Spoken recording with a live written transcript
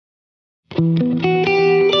Hello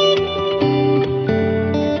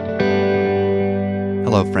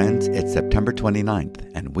friends, it's September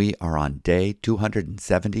 29th, and we are on day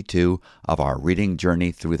 272 of our reading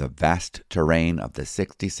journey through the vast terrain of the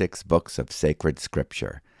 66 books of sacred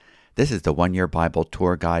scripture. This is the One Year Bible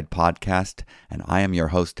Tour Guide podcast, and I am your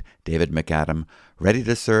host, David MacAdam, ready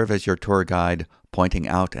to serve as your tour guide, pointing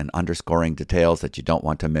out and underscoring details that you don't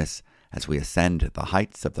want to miss as we ascend the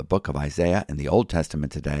heights of the book of Isaiah in the Old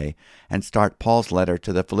Testament today and start Paul's letter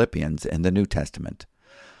to the Philippians in the New Testament.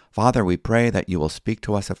 Father, we pray that you will speak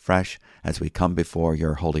to us afresh as we come before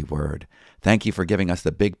your holy word. Thank you for giving us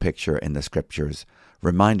the big picture in the scriptures,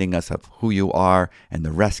 reminding us of who you are and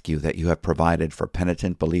the rescue that you have provided for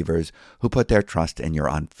penitent believers who put their trust in your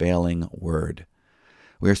unfailing word.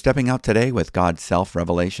 We are stepping out today with God's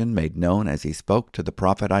self-revelation made known as he spoke to the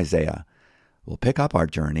prophet Isaiah. We'll pick up our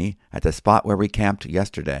journey at the spot where we camped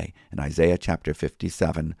yesterday in Isaiah chapter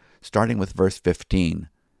 57, starting with verse 15.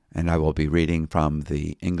 And I will be reading from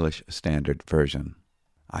the English Standard Version.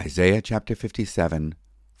 Isaiah chapter 57,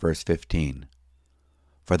 verse 15.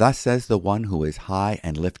 For thus says the one who is high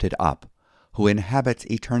and lifted up, who inhabits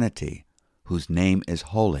eternity, whose name is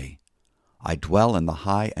holy. I dwell in the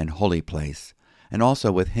high and holy place, and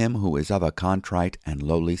also with him who is of a contrite and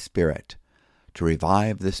lowly spirit, to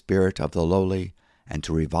revive the spirit of the lowly, and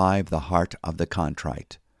to revive the heart of the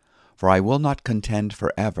contrite. For I will not contend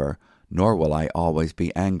forever, nor will I always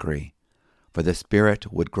be angry. For the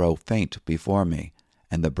spirit would grow faint before me,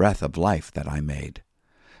 and the breath of life that I made.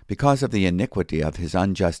 Because of the iniquity of his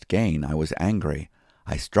unjust gain I was angry.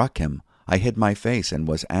 I struck him, I hid my face and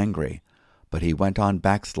was angry. But he went on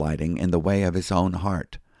backsliding in the way of his own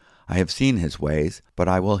heart. I have seen his ways, but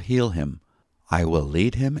I will heal him. I will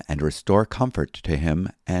lead him and restore comfort to him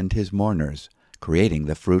and his mourners, creating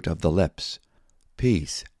the fruit of the lips.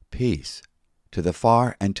 Peace, peace. To the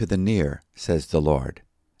far and to the near, says the Lord,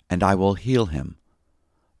 and I will heal him.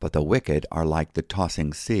 But the wicked are like the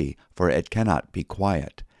tossing sea, for it cannot be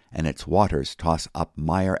quiet, and its waters toss up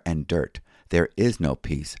mire and dirt. There is no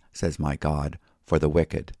peace, says my God, for the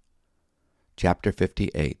wicked. Chapter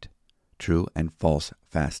 58, True and False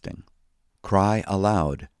Fasting. Cry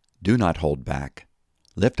aloud, do not hold back.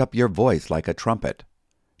 Lift up your voice like a trumpet.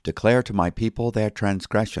 Declare to my people their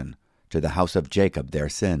transgression, to the house of Jacob their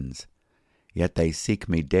sins. Yet they seek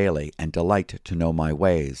me daily and delight to know my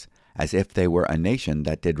ways, as if they were a nation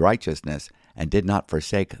that did righteousness and did not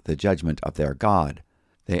forsake the judgment of their God.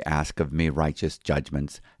 They ask of me righteous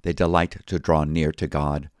judgments. They delight to draw near to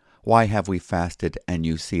God. Why have we fasted, and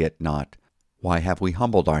you see it not? Why have we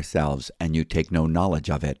humbled ourselves, and you take no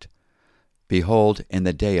knowledge of it? Behold, in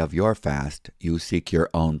the day of your fast you seek your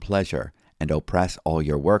own pleasure, and oppress all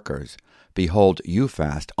your workers. Behold, you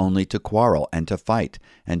fast only to quarrel and to fight,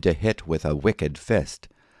 and to hit with a wicked fist.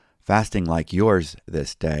 Fasting like yours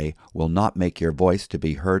this day will not make your voice to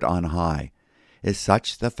be heard on high. Is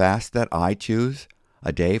such the fast that I choose?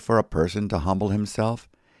 A day for a person to humble himself?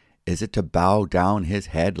 Is it to bow down his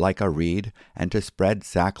head like a reed, and to spread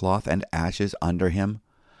sackcloth and ashes under him?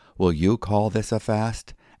 Will you call this a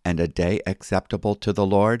fast, and a day acceptable to the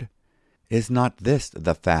Lord? Is not this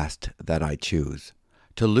the fast that I choose?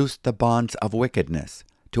 To loose the bonds of wickedness,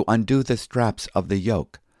 to undo the straps of the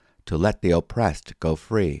yoke, to let the oppressed go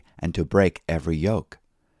free, and to break every yoke?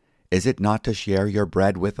 Is it not to share your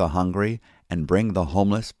bread with the hungry, and bring the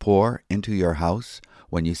homeless poor into your house,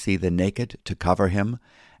 when you see the naked to cover him,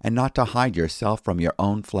 and not to hide yourself from your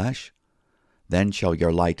own flesh? Then shall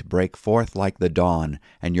your light break forth like the dawn,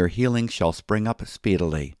 and your healing shall spring up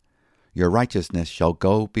speedily. Your righteousness shall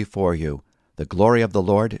go before you, the glory of the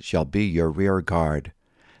Lord shall be your rear guard.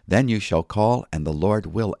 Then you shall call, and the Lord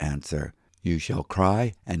will answer. You shall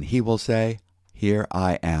cry, and he will say, Here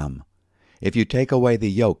I am. If you take away the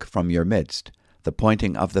yoke from your midst, the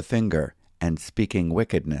pointing of the finger, and speaking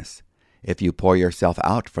wickedness, if you pour yourself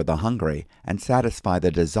out for the hungry, and satisfy the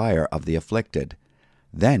desire of the afflicted,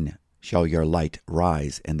 then shall your light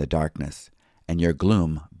rise in the darkness, and your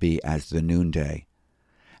gloom be as the noonday.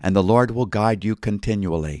 And the Lord will guide you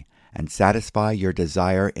continually, and satisfy your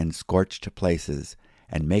desire in scorched places,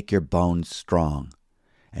 and make your bones strong.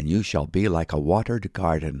 And you shall be like a watered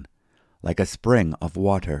garden, like a spring of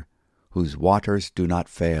water, whose waters do not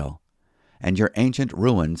fail. And your ancient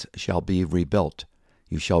ruins shall be rebuilt.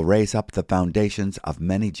 You shall raise up the foundations of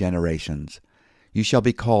many generations. You shall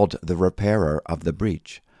be called the repairer of the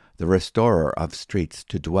breach, the restorer of streets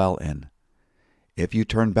to dwell in. If you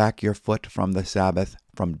turn back your foot from the Sabbath,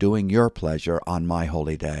 from doing your pleasure on my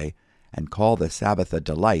holy day, and call the Sabbath a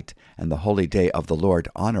delight, and the holy day of the Lord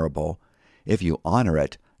honorable, if you honor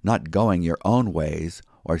it, not going your own ways,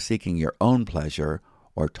 or seeking your own pleasure,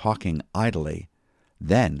 or talking idly,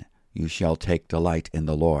 then you shall take delight in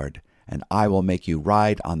the Lord, and I will make you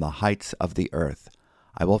ride on the heights of the earth.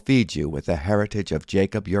 I will feed you with the heritage of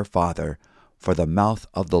Jacob your father, for the mouth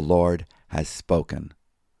of the Lord has spoken.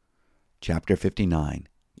 Chapter 59.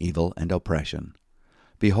 Evil and Oppression.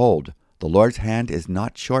 Behold, the Lord's hand is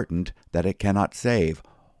not shortened that it cannot save,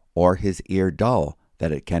 or his ear dull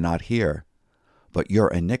that it cannot hear. But your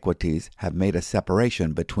iniquities have made a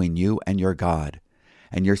separation between you and your God,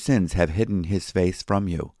 and your sins have hidden his face from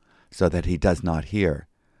you, so that he does not hear.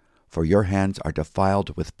 For your hands are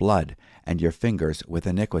defiled with blood, and your fingers with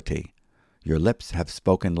iniquity. Your lips have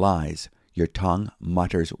spoken lies, your tongue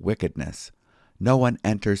mutters wickedness. No one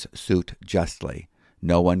enters suit justly,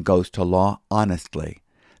 no one goes to law honestly.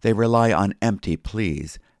 They rely on empty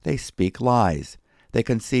pleas, they speak lies, they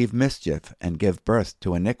conceive mischief and give birth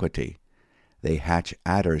to iniquity. They hatch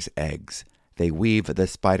adders' eggs, they weave the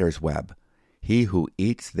spider's web. He who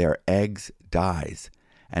eats their eggs dies,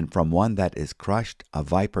 and from one that is crushed a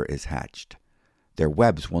viper is hatched. Their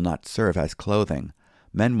webs will not serve as clothing,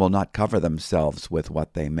 men will not cover themselves with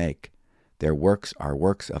what they make. Their works are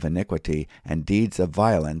works of iniquity, and deeds of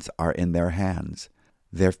violence are in their hands.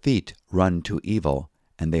 Their feet run to evil,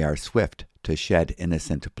 and they are swift to shed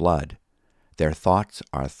innocent blood. Their thoughts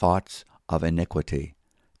are thoughts of iniquity.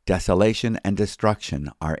 Desolation and destruction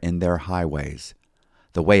are in their highways.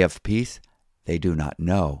 The way of peace they do not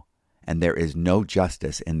know, and there is no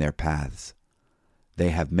justice in their paths. They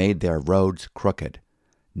have made their roads crooked.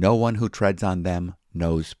 No one who treads on them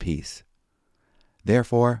knows peace.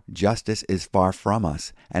 Therefore justice is far from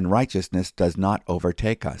us, and righteousness does not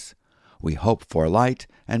overtake us. We hope for light,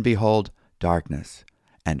 and behold, darkness,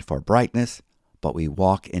 and for brightness, but we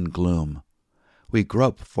walk in gloom. We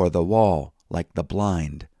grope for the wall like the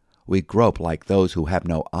blind. We grope like those who have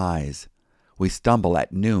no eyes. We stumble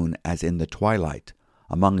at noon as in the twilight.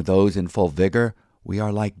 Among those in full vigor, we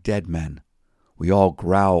are like dead men. We all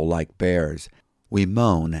growl like bears. We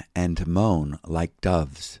moan and moan like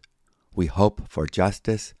doves. We hope for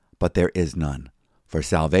justice, but there is none. For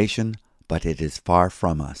salvation, but it is far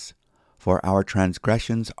from us. For our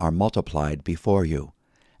transgressions are multiplied before you,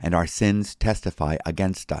 and our sins testify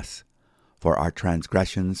against us. For our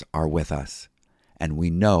transgressions are with us, and we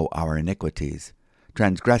know our iniquities,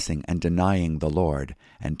 transgressing and denying the Lord,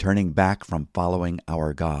 and turning back from following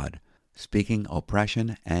our God, speaking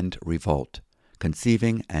oppression and revolt,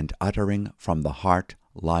 conceiving and uttering from the heart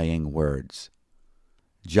lying words.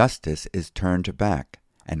 Justice is turned back,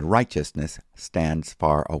 and righteousness stands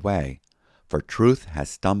far away. For truth has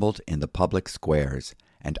stumbled in the public squares,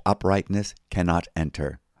 and uprightness cannot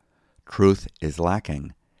enter. Truth is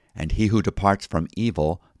lacking, and he who departs from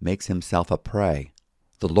evil makes himself a prey.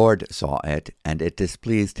 The Lord saw it, and it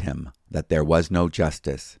displeased him, that there was no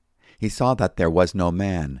justice. He saw that there was no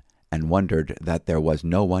man, and wondered that there was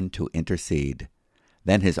no one to intercede.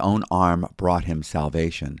 Then his own arm brought him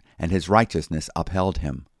salvation, and his righteousness upheld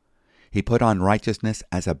him. He put on righteousness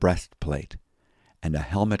as a breastplate, and a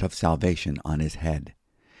helmet of salvation on his head.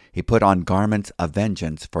 He put on garments of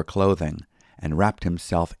vengeance for clothing, and wrapped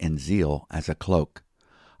himself in zeal as a cloak.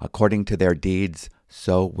 According to their deeds,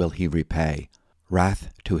 so will he repay.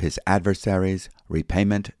 Wrath to his adversaries,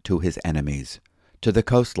 repayment to his enemies. To the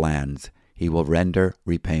coastlands he will render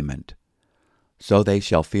repayment. So they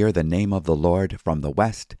shall fear the name of the Lord from the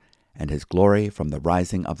west, and his glory from the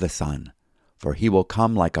rising of the sun. For he will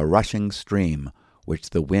come like a rushing stream, which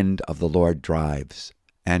the wind of the Lord drives.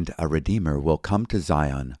 And a Redeemer will come to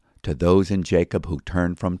Zion, to those in Jacob who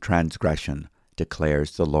turn from transgression,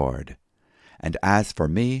 declares the Lord. And as for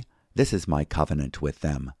me, this is my covenant with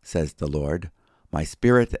them, says the Lord. My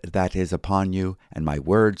spirit that is upon you, and my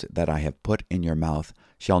words that I have put in your mouth,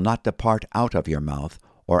 shall not depart out of your mouth,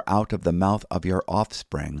 or out of the mouth of your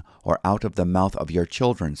offspring, or out of the mouth of your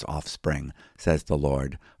children's offspring, says the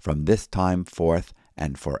Lord, from this time forth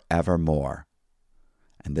and forevermore.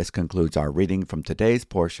 And this concludes our reading from today's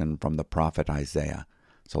portion from the prophet Isaiah.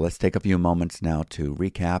 So let's take a few moments now to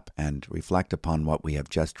recap and reflect upon what we have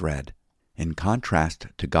just read. In contrast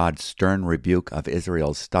to God's stern rebuke of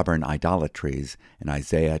Israel's stubborn idolatries in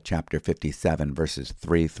Isaiah chapter 57, verses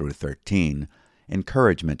 3 through 13,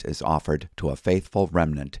 encouragement is offered to a faithful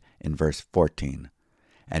remnant in verse 14.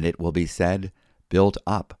 And it will be said, build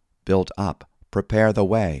up, prepare the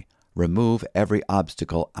way, remove every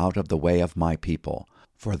obstacle out of the way of my people.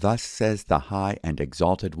 For thus says the high and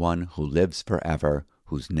exalted one who lives forever,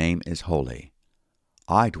 whose name is holy.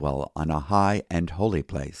 I dwell on a high and holy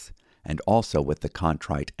place, and also with the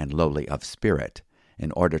contrite and lowly of spirit,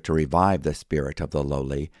 in order to revive the spirit of the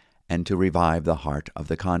lowly, and to revive the heart of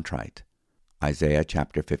the contrite. Isaiah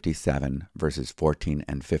chapter 57, verses 14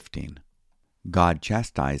 and 15. God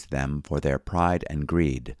chastised them for their pride and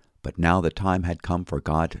greed, but now the time had come for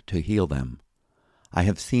God to heal them. I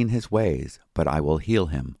have seen his ways, but I will heal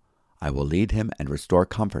him. I will lead him and restore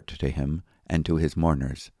comfort to him and to his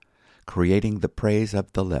mourners, creating the praise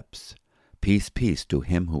of the lips. Peace, peace to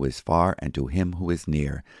him who is far and to him who is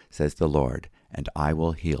near, says the Lord, and I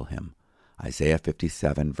will heal him. Isaiah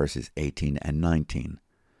 57, verses 18 and 19.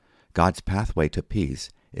 God's pathway to peace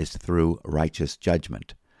is through righteous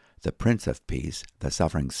judgment. The Prince of Peace, the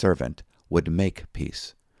suffering servant, would make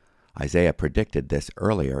peace. Isaiah predicted this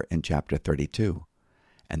earlier in chapter 32.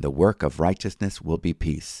 And the work of righteousness will be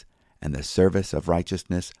peace, and the service of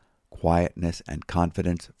righteousness, quietness and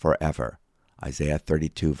confidence forever. Isaiah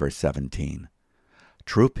 32, verse 17.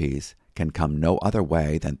 True peace can come no other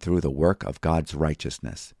way than through the work of God's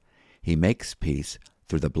righteousness. He makes peace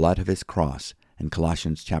through the blood of his cross in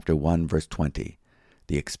Colossians chapter 1, verse 20.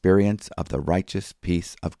 The experience of the righteous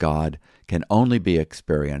peace of God can only be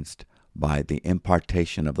experienced by the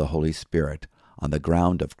impartation of the Holy Spirit on the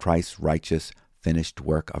ground of Christ's righteous, finished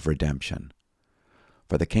work of redemption.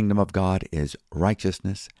 For the kingdom of God is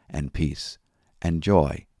righteousness and peace and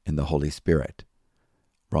joy in the Holy Spirit.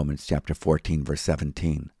 Romans chapter 14, verse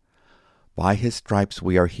 17. By his stripes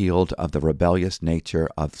we are healed of the rebellious nature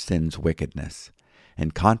of sin's wickedness.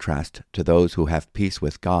 In contrast to those who have peace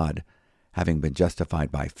with God, having been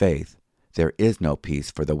justified by faith, there is no peace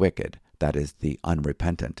for the wicked, that is, the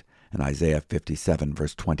unrepentant, in Isaiah 57,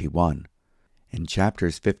 verse 21. In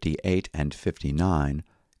chapters 58 and 59,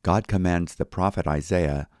 God commands the prophet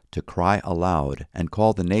Isaiah to cry aloud and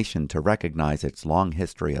call the nation to recognize its long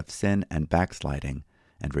history of sin and backsliding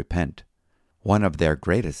and repent. One of their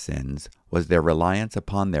greatest sins was their reliance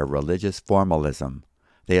upon their religious formalism.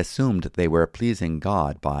 They assumed they were pleasing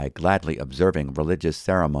God by gladly observing religious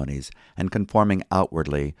ceremonies and conforming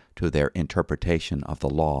outwardly to their interpretation of the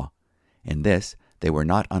law. In this, they were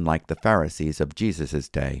not unlike the Pharisees of Jesus'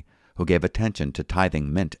 day, who gave attention to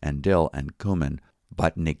tithing mint and dill and cumin,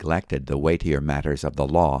 but neglected the weightier matters of the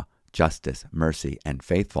law, justice, mercy, and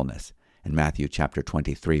faithfulness, in Matthew chapter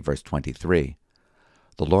 23, verse 23.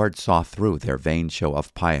 The Lord saw through their vain show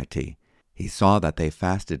of piety. He saw that they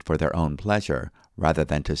fasted for their own pleasure, rather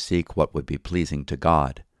than to seek what would be pleasing to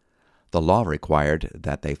God. The law required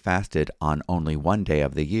that they fasted on only one day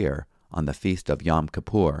of the year, on the feast of Yom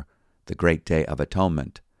Kippur, the great day of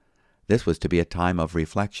atonement. This was to be a time of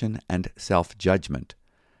reflection and self-judgment.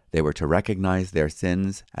 They were to recognize their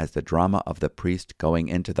sins as the drama of the priest going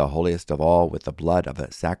into the holiest of all with the blood of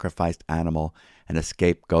a sacrificed animal, and a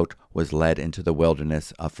scapegoat was led into the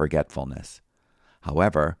wilderness of forgetfulness.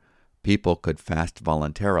 However, people could fast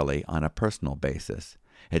voluntarily on a personal basis.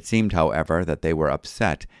 It seemed, however, that they were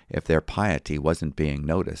upset if their piety wasn't being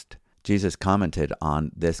noticed. Jesus commented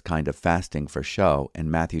on this kind of fasting for show in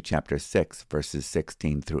Matthew chapter 6, verses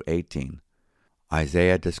 16 through 18.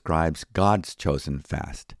 Isaiah describes God's chosen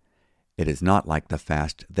fast. It is not like the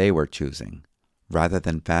fast they were choosing. Rather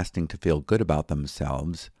than fasting to feel good about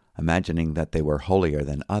themselves, imagining that they were holier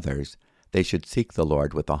than others, they should seek the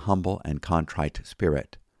Lord with a humble and contrite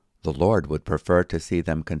spirit. The Lord would prefer to see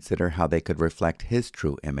them consider how they could reflect His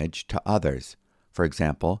true image to others. For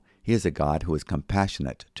example, He is a God who is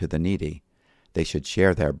compassionate to the needy. They should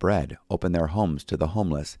share their bread, open their homes to the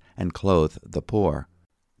homeless, and clothe the poor.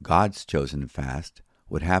 God's chosen fast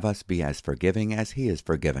would have us be as forgiving as He is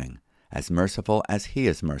forgiving, as merciful as He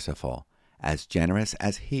is merciful, as generous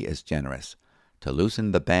as He is generous, to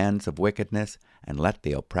loosen the bands of wickedness and let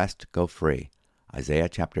the oppressed go free. Isaiah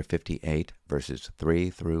chapter 58, verses 3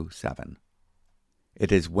 through 7.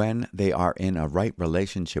 It is when they are in a right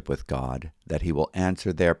relationship with God that He will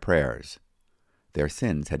answer their prayers. Their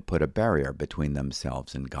sins had put a barrier between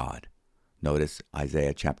themselves and God. Notice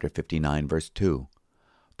Isaiah chapter 59, verse 2.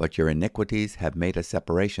 But your iniquities have made a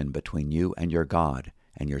separation between you and your God,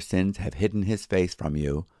 and your sins have hidden His face from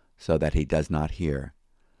you, so that He does not hear.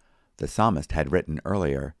 The psalmist had written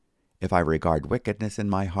earlier, If I regard wickedness in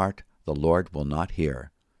my heart, the Lord will not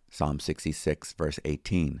hear. Psalm 66, verse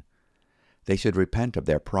 18. They should repent of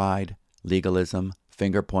their pride, legalism,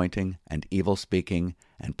 finger-pointing, and evil speaking,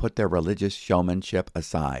 and put their religious showmanship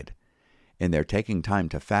aside. In their taking time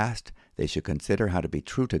to fast, they should consider how to be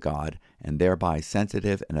true to God, and thereby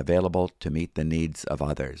sensitive and available to meet the needs of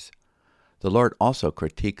others. The Lord also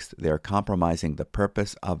critiques their compromising the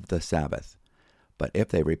purpose of the Sabbath. But if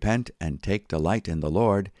they repent and take delight in the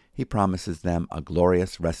Lord, He promises them a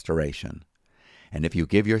glorious restoration. And if you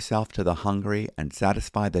give yourself to the hungry and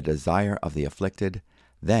satisfy the desire of the afflicted,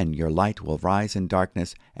 then your light will rise in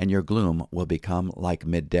darkness, and your gloom will become like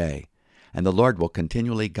midday. And the Lord will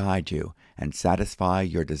continually guide you, and satisfy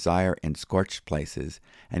your desire in scorched places,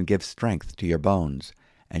 and give strength to your bones.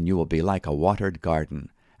 And you will be like a watered garden,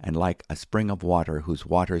 and like a spring of water whose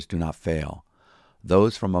waters do not fail.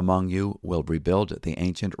 Those from among you will rebuild the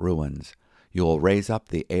ancient ruins. You will raise up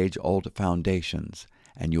the age-old foundations,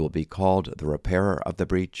 and you will be called the repairer of the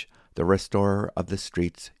breach, the restorer of the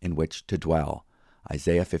streets in which to dwell.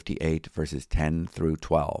 Isaiah 58, verses 10 through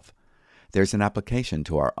 12. There's an application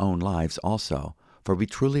to our own lives also, for we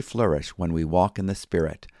truly flourish when we walk in the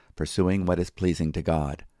Spirit, pursuing what is pleasing to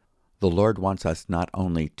God. The Lord wants us not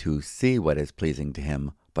only to see what is pleasing to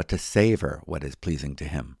Him, but to savor what is pleasing to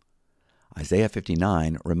Him. Isaiah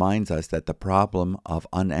 59 reminds us that the problem of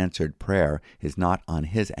unanswered prayer is not on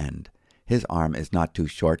His end. His arm is not too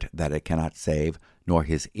short that it cannot save, nor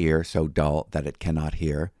His ear so dull that it cannot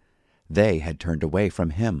hear. They had turned away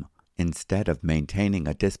from Him. Instead of maintaining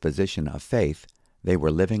a disposition of faith, they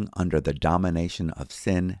were living under the domination of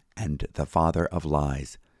sin and the father of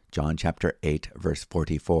lies. John chapter 8, verse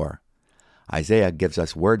 44. Isaiah gives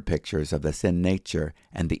us word pictures of the sin nature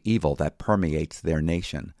and the evil that permeates their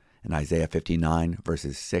nation in Isaiah 59,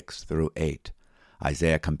 verses 6 through 8.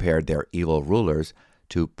 Isaiah compared their evil rulers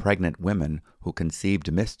to pregnant women who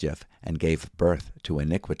conceived mischief and gave birth to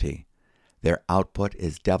iniquity. Their output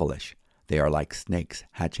is devilish. They are like snakes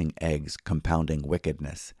hatching eggs, compounding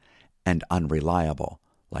wickedness, and unreliable,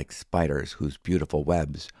 like spiders whose beautiful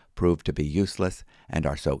webs prove to be useless and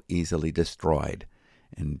are so easily destroyed,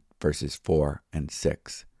 in verses 4 and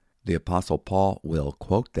 6. The Apostle Paul will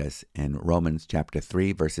quote this in Romans chapter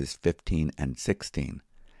 3, verses 15 and 16.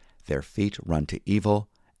 Their feet run to evil,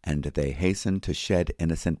 and they hasten to shed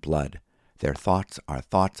innocent blood. Their thoughts are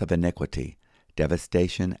thoughts of iniquity.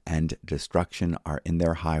 Devastation and destruction are in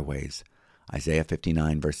their highways. Isaiah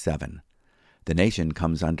 59, verse 7. The nation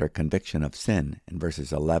comes under conviction of sin in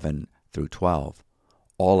verses 11 through 12.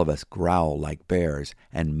 All of us growl like bears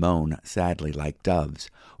and moan sadly like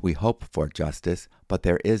doves. We hope for justice, but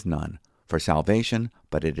there is none. For salvation,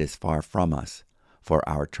 but it is far from us. For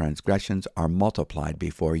our transgressions are multiplied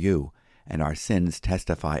before you, and our sins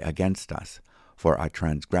testify against us. For our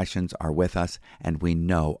transgressions are with us, and we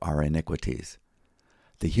know our iniquities.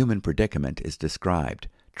 The human predicament is described.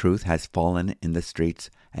 Truth has fallen in the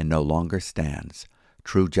streets and no longer stands.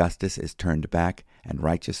 True justice is turned back, and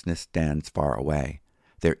righteousness stands far away.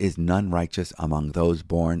 There is none righteous among those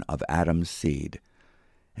born of Adam's seed.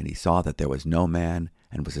 And he saw that there was no man,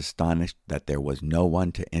 and was astonished that there was no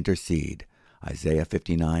one to intercede. Isaiah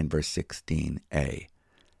 59, verse 16a.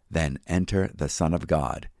 Then enter the Son of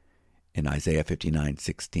God, in Isaiah 59,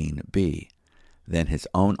 16b. Then his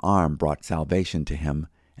own arm brought salvation to him,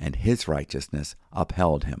 and his righteousness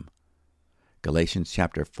upheld him. Galatians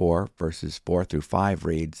chapter 4, verses 4 through 5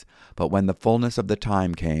 reads, But when the fullness of the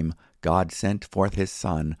time came, God sent forth his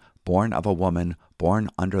Son, born of a woman, born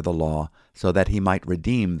under the law, so that he might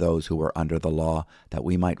redeem those who were under the law, that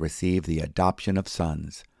we might receive the adoption of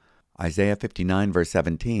sons. Isaiah 59, verse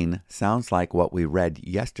 17 sounds like what we read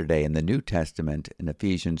yesterday in the New Testament in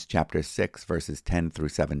Ephesians chapter 6, verses 10 through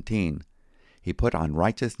 17. He put on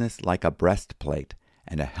righteousness like a breastplate,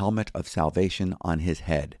 and a helmet of salvation on his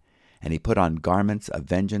head. And he put on garments of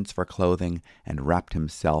vengeance for clothing, and wrapped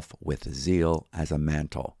himself with zeal as a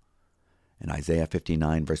mantle. In Isaiah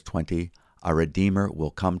 59, verse 20, a Redeemer will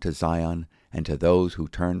come to Zion, and to those who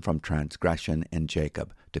turn from transgression in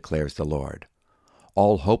Jacob, declares the Lord.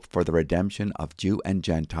 All hope for the redemption of Jew and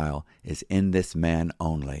Gentile is in this man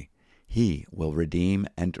only. He will redeem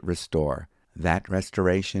and restore. That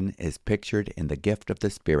restoration is pictured in the gift of the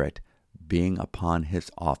Spirit being upon his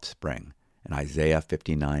offspring, in Isaiah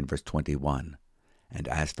 59, verse 21. And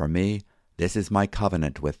as for me, this is my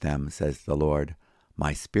covenant with them, says the Lord.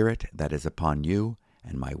 My Spirit that is upon you,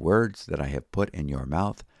 and my words that I have put in your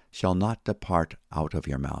mouth, shall not depart out of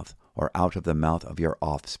your mouth, or out of the mouth of your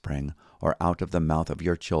offspring, or out of the mouth of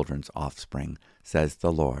your children's offspring, says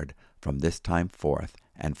the Lord, from this time forth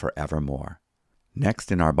and forevermore.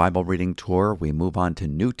 Next in our Bible reading tour, we move on to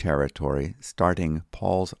new territory, starting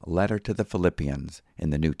Paul's letter to the Philippians in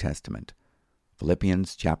the New Testament.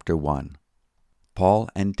 Philippians chapter 1. Paul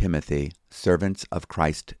and Timothy, servants of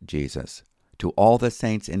Christ Jesus, to all the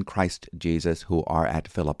saints in Christ Jesus who are at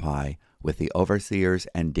Philippi, with the overseers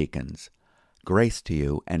and deacons. Grace to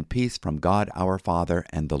you and peace from God our Father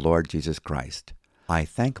and the Lord Jesus Christ. I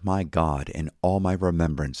thank my God in all my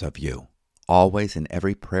remembrance of you, always in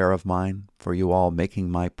every prayer of mine, for you all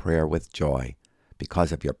making my prayer with joy,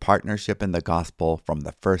 because of your partnership in the gospel from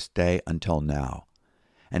the first day until now.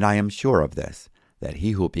 And I am sure of this, that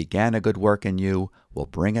he who began a good work in you will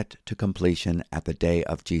bring it to completion at the day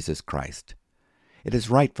of Jesus Christ. It is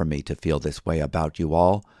right for me to feel this way about you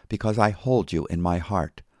all, because I hold you in my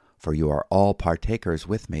heart, for you are all partakers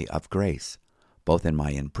with me of grace, both in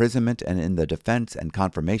my imprisonment and in the defense and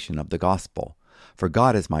confirmation of the gospel. For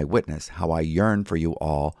God is my witness how I yearn for you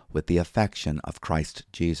all with the affection of Christ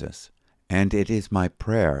Jesus. And it is my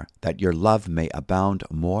prayer that your love may abound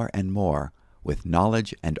more and more with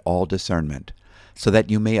knowledge and all discernment, so that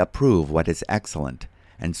you may approve what is excellent,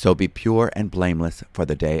 and so be pure and blameless for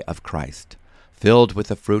the day of Christ, filled with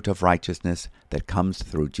the fruit of righteousness that comes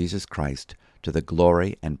through Jesus Christ, to the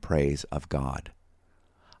glory and praise of God.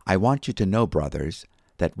 I want you to know, brothers,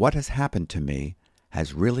 that what has happened to me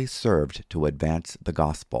has really served to advance the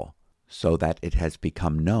gospel, so that it has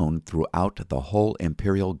become known throughout the whole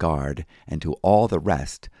imperial guard and to all the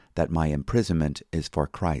rest that my imprisonment is for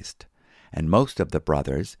Christ. And most of the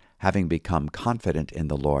brothers, having become confident in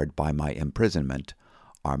the Lord by my imprisonment,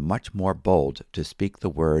 are much more bold to speak the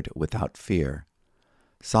word without fear.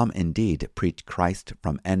 Some indeed preach Christ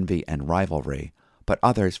from envy and rivalry, but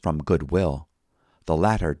others from good will. The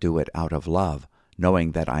latter do it out of love,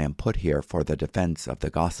 knowing that I am put here for the defense of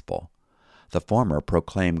the gospel. The former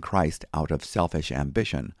proclaim Christ out of selfish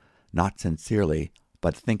ambition, not sincerely,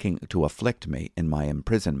 but thinking to afflict me in my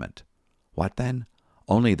imprisonment. What then?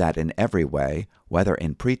 Only that in every way, whether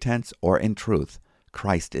in pretense or in truth,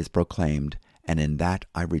 Christ is proclaimed, and in that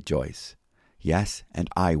I rejoice. Yes, and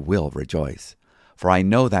I will rejoice. For I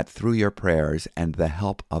know that through your prayers and the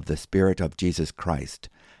help of the Spirit of Jesus Christ,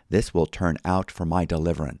 this will turn out for my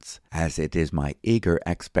deliverance, as it is my eager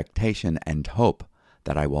expectation and hope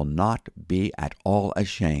that I will not be at all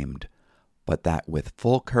ashamed, but that with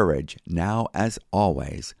full courage, now as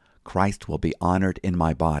always, Christ will be honored in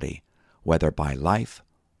my body, whether by life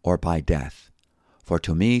or by death. For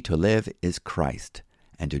to me to live is Christ,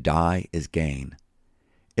 and to die is gain.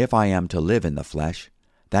 If I am to live in the flesh,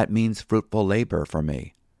 that means fruitful labor for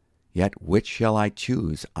me. Yet which shall I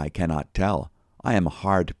choose, I cannot tell. I am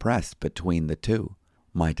hard pressed between the two.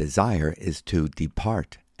 My desire is to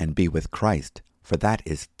depart and be with Christ, for that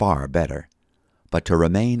is far better. But to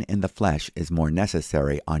remain in the flesh is more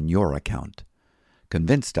necessary on your account.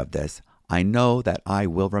 Convinced of this, I know that I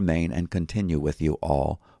will remain and continue with you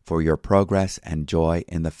all for your progress and joy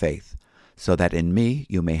in the faith, so that in me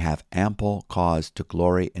you may have ample cause to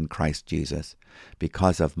glory in Christ Jesus,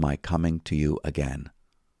 because of my coming to you again.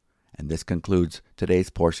 And this concludes today's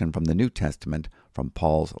portion from the New Testament from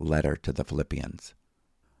Paul's letter to the Philippians.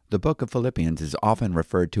 The book of Philippians is often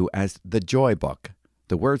referred to as the joy book.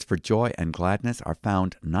 The words for joy and gladness are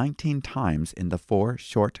found 19 times in the 4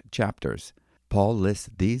 short chapters. Paul lists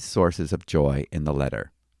these sources of joy in the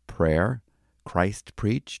letter: prayer, Christ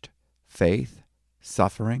preached, faith,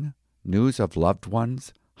 suffering, news of loved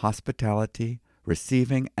ones, hospitality,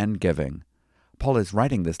 receiving and giving. Paul is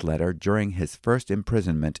writing this letter during his first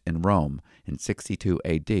imprisonment in Rome in 62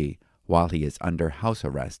 AD, while he is under house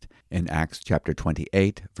arrest in Acts chapter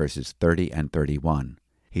 28, verses 30 and 31.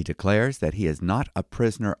 He declares that he is not a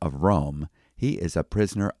prisoner of Rome, he is a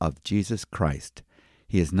prisoner of Jesus Christ.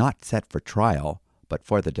 He is not set for trial, but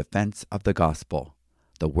for the defense of the gospel.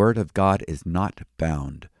 The word of God is not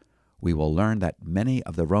bound. We will learn that many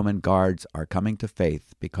of the Roman guards are coming to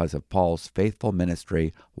faith because of Paul's faithful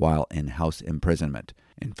ministry while in house imprisonment,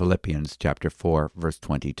 in Philippians chapter 4, verse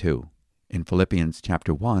 22. In Philippians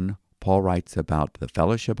chapter 1, Paul writes about the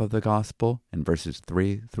fellowship of the gospel in verses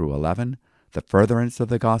 3 through 11, the furtherance of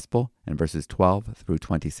the gospel in verses 12 through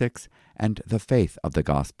 26, and the faith of the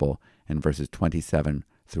gospel in verses 27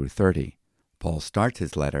 through 30. Paul starts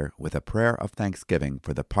his letter with a prayer of thanksgiving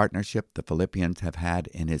for the partnership the Philippians have had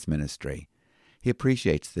in his ministry. He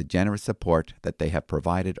appreciates the generous support that they have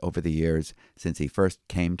provided over the years since he first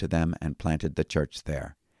came to them and planted the church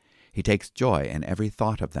there. He takes joy in every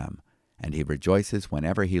thought of them, and he rejoices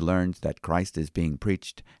whenever he learns that Christ is being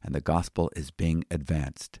preached and the gospel is being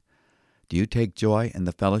advanced. Do you take joy in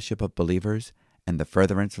the fellowship of believers and the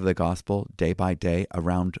furtherance of the gospel day by day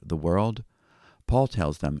around the world? Paul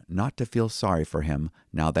tells them not to feel sorry for him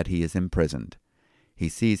now that he is imprisoned. He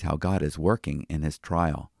sees how God is working in his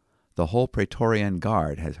trial. The whole Praetorian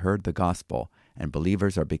Guard has heard the gospel, and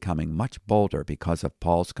believers are becoming much bolder because of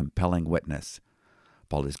Paul's compelling witness.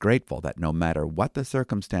 Paul is grateful that no matter what the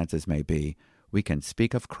circumstances may be, we can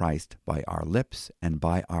speak of Christ by our lips and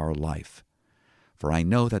by our life. For I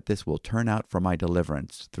know that this will turn out for my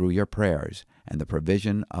deliverance through your prayers and the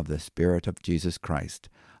provision of the Spirit of Jesus Christ,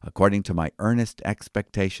 according to my earnest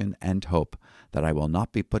expectation and hope that I will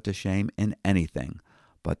not be put to shame in anything,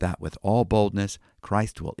 but that with all boldness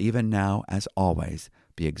Christ will even now, as always,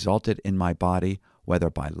 be exalted in my body, whether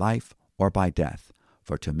by life or by death.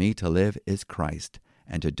 For to me to live is Christ,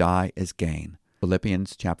 and to die is gain.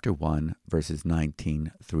 Philippians chapter 1, verses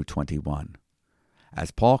 19 through 21. As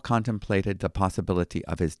Paul contemplated the possibility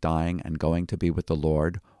of his dying and going to be with the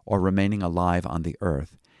Lord, or remaining alive on the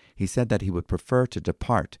earth, he said that he would prefer to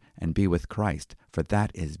depart and be with Christ, for that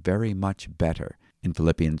is very much better, in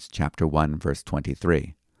Philippians chapter 1, verse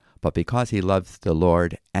 23. But because he loves the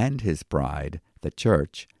Lord and his bride, the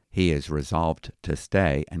church, he is resolved to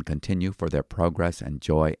stay and continue for their progress and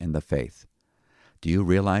joy in the faith. Do you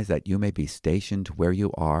realize that you may be stationed where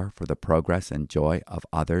you are for the progress and joy of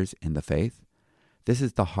others in the faith? This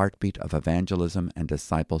is the heartbeat of evangelism and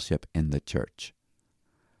discipleship in the church.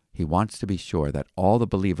 He wants to be sure that all the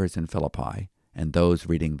believers in Philippi, and those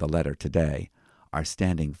reading the letter today, are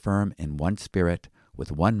standing firm in one spirit,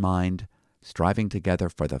 with one mind, striving together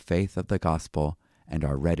for the faith of the gospel, and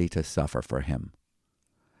are ready to suffer for him.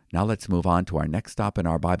 Now let's move on to our next stop in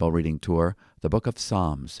our Bible reading tour, the book of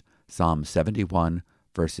Psalms, Psalm 71,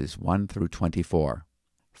 verses 1 through 24.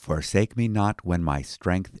 Forsake me not when my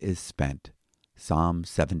strength is spent. Psalm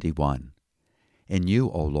 71. In you,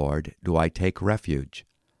 O Lord, do I take refuge.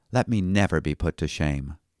 Let me never be put to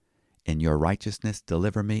shame. In your righteousness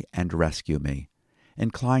deliver me and rescue me.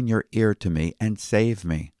 Incline your ear to me and save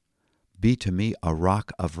me. Be to me a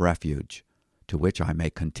rock of refuge, to which I may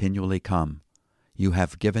continually come. You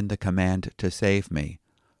have given the command to save me,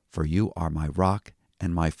 for you are my rock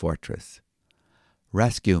and my fortress.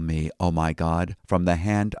 Rescue me, O my God, from the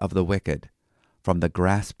hand of the wicked, from the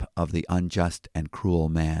grasp of the unjust and cruel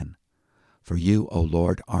man. For you, O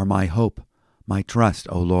Lord, are my hope, my trust,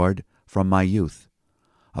 O Lord, from my youth.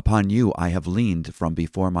 Upon you I have leaned from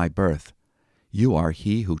before my birth. You are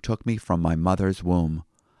he who took me from my mother's womb.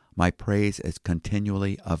 My praise is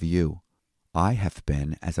continually of you. I have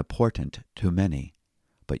been as a portent to many,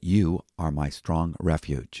 but you are my strong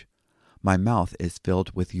refuge. My mouth is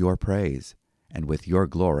filled with your praise, and with your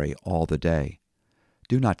glory all the day.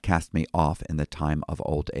 Do not cast me off in the time of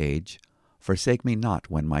old age. Forsake me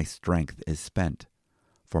not when my strength is spent.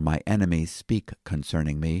 For my enemies speak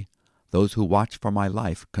concerning me. Those who watch for my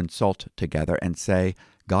life consult together and say,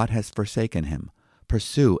 God has forsaken him.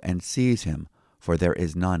 Pursue and seize him, for there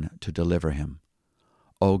is none to deliver him.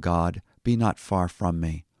 O God, be not far from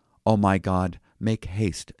me. O my God, make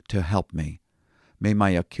haste to help me. May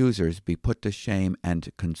my accusers be put to shame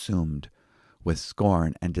and consumed. With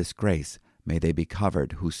scorn and disgrace may they be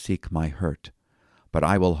covered who seek my hurt. But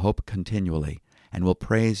I will hope continually, and will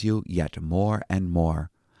praise you yet more and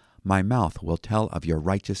more. My mouth will tell of your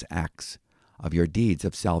righteous acts, of your deeds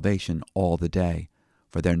of salvation all the day,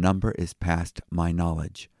 for their number is past my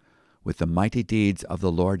knowledge. With the mighty deeds of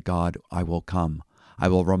the Lord God I will come. I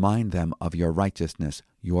will remind them of your righteousness,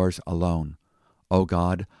 yours alone. O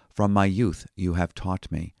God, from my youth you have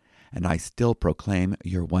taught me, and I still proclaim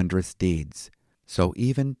your wondrous deeds. So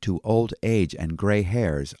even to old age and gray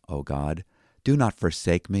hairs, O God, do not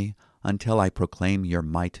forsake me until I proclaim your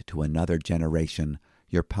might to another generation,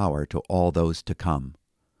 your power to all those to come.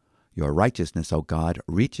 Your righteousness, O God,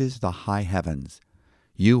 reaches the high heavens.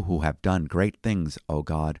 You who have done great things, O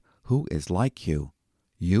God, who is like you?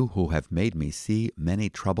 You who have made me see many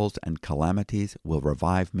troubles and calamities will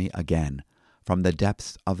revive me again. From the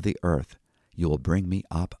depths of the earth you will bring me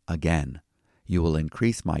up again. You will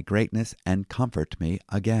increase my greatness and comfort me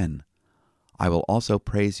again. I will also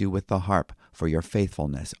praise you with the harp for your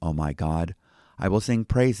faithfulness, O my God. I will sing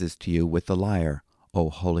praises to you with the lyre,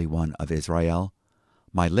 O Holy One of Israel.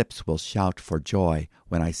 My lips will shout for joy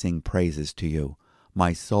when I sing praises to you,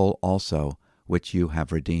 my soul also, which you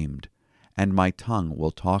have redeemed. And my tongue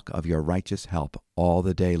will talk of your righteous help all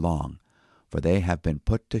the day long, for they have been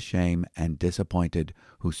put to shame and disappointed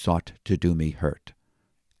who sought to do me hurt.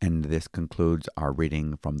 And this concludes our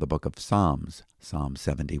reading from the book of Psalms, Psalm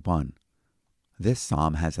 71. This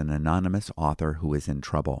psalm has an anonymous author who is in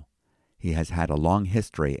trouble. He has had a long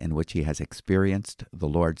history in which he has experienced the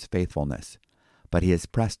Lord's faithfulness, but he is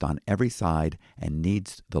pressed on every side and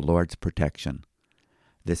needs the Lord's protection.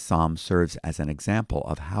 This psalm serves as an example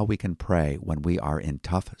of how we can pray when we are in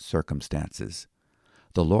tough circumstances.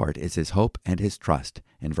 The Lord is his hope and his trust,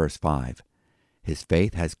 in verse 5. His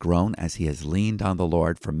faith has grown as he has leaned on the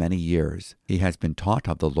Lord for many years. He has been taught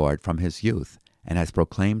of the Lord from his youth, and has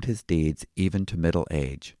proclaimed his deeds even to middle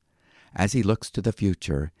age. As he looks to the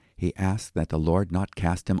future, he asks that the Lord not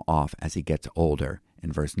cast him off as he gets older,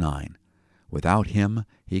 in verse 9. Without him,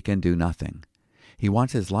 he can do nothing. He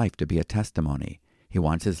wants his life to be a testimony. He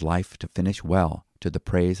wants his life to finish well, to the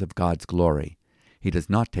praise of God's glory. He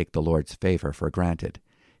does not take the Lord's favor for granted.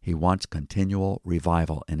 He wants continual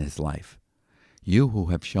revival in his life. You who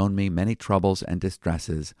have shown me many troubles and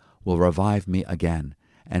distresses will revive me again,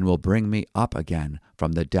 and will bring me up again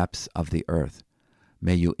from the depths of the earth.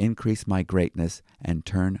 May you increase my greatness and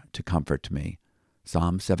turn to comfort me.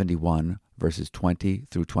 Psalm 71, verses 20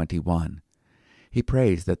 through 21. He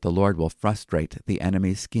prays that the Lord will frustrate the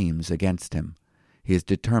enemy's schemes against him. He is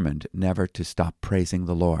determined never to stop praising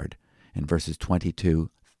the Lord, in verses 22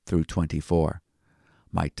 through 24.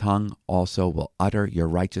 My tongue also will utter your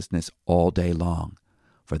righteousness all day long,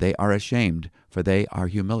 for they are ashamed, for they are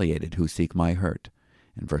humiliated who seek my hurt,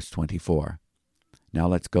 in verse 24. Now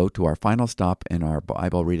let's go to our final stop in our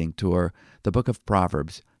Bible reading tour, the book of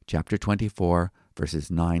Proverbs, chapter 24,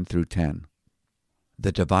 verses 9 through 10.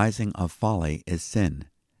 The devising of folly is sin,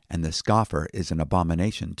 and the scoffer is an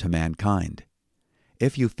abomination to mankind.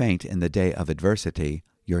 If you faint in the day of adversity,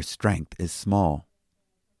 your strength is small.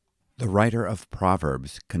 The writer of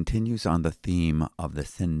Proverbs continues on the theme of the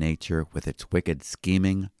sin nature with its wicked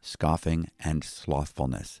scheming, scoffing, and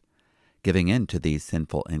slothfulness. Giving in to these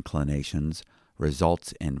sinful inclinations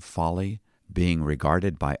results in folly, being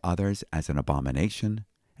regarded by others as an abomination,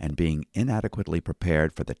 and being inadequately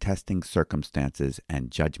prepared for the testing circumstances and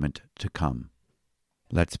judgment to come.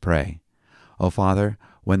 Let's pray. O Father,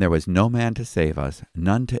 when there was no man to save us,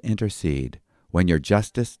 none to intercede, when your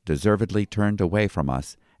justice deservedly turned away from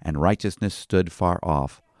us, and righteousness stood far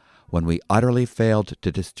off, when we utterly failed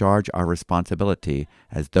to discharge our responsibility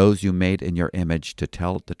as those you made in your image to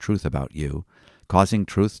tell the truth about you, causing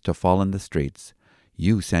truth to fall in the streets,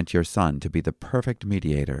 you sent your Son to be the perfect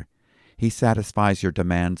mediator. He satisfies your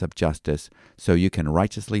demands of justice so you can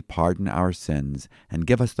righteously pardon our sins and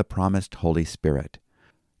give us the promised Holy Spirit.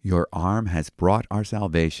 Your arm has brought our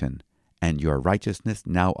salvation, and your righteousness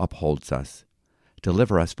now upholds us.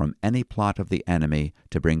 Deliver us from any plot of the enemy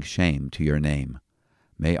to bring shame to your name.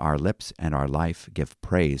 May our lips and our life give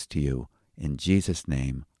praise to you. In Jesus'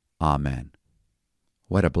 name, Amen.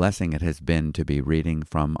 What a blessing it has been to be reading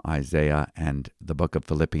from Isaiah and the book of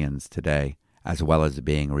Philippians today, as well as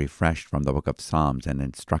being refreshed from the book of Psalms and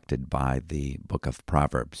instructed by the book of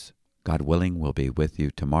Proverbs. God willing, we'll be with you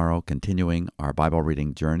tomorrow, continuing our Bible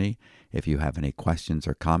reading journey. If you have any questions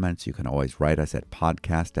or comments, you can always write us at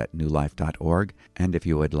podcast@newlife.org. And if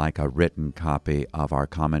you would like a written copy of our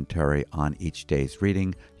commentary on each day's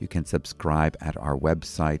reading, you can subscribe at our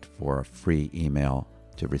website for a free email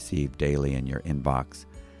to receive daily in your inbox.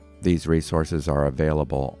 These resources are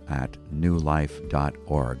available at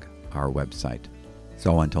newlife.org, our website.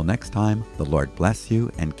 So until next time, the Lord bless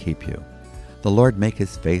you and keep you. The Lord make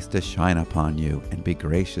his face to shine upon you and be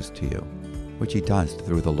gracious to you, which he does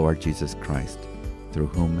through the Lord Jesus Christ, through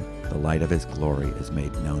whom the light of his glory is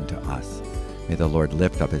made known to us. May the Lord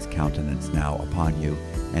lift up his countenance now upon you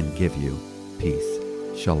and give you peace.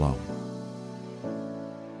 Shalom.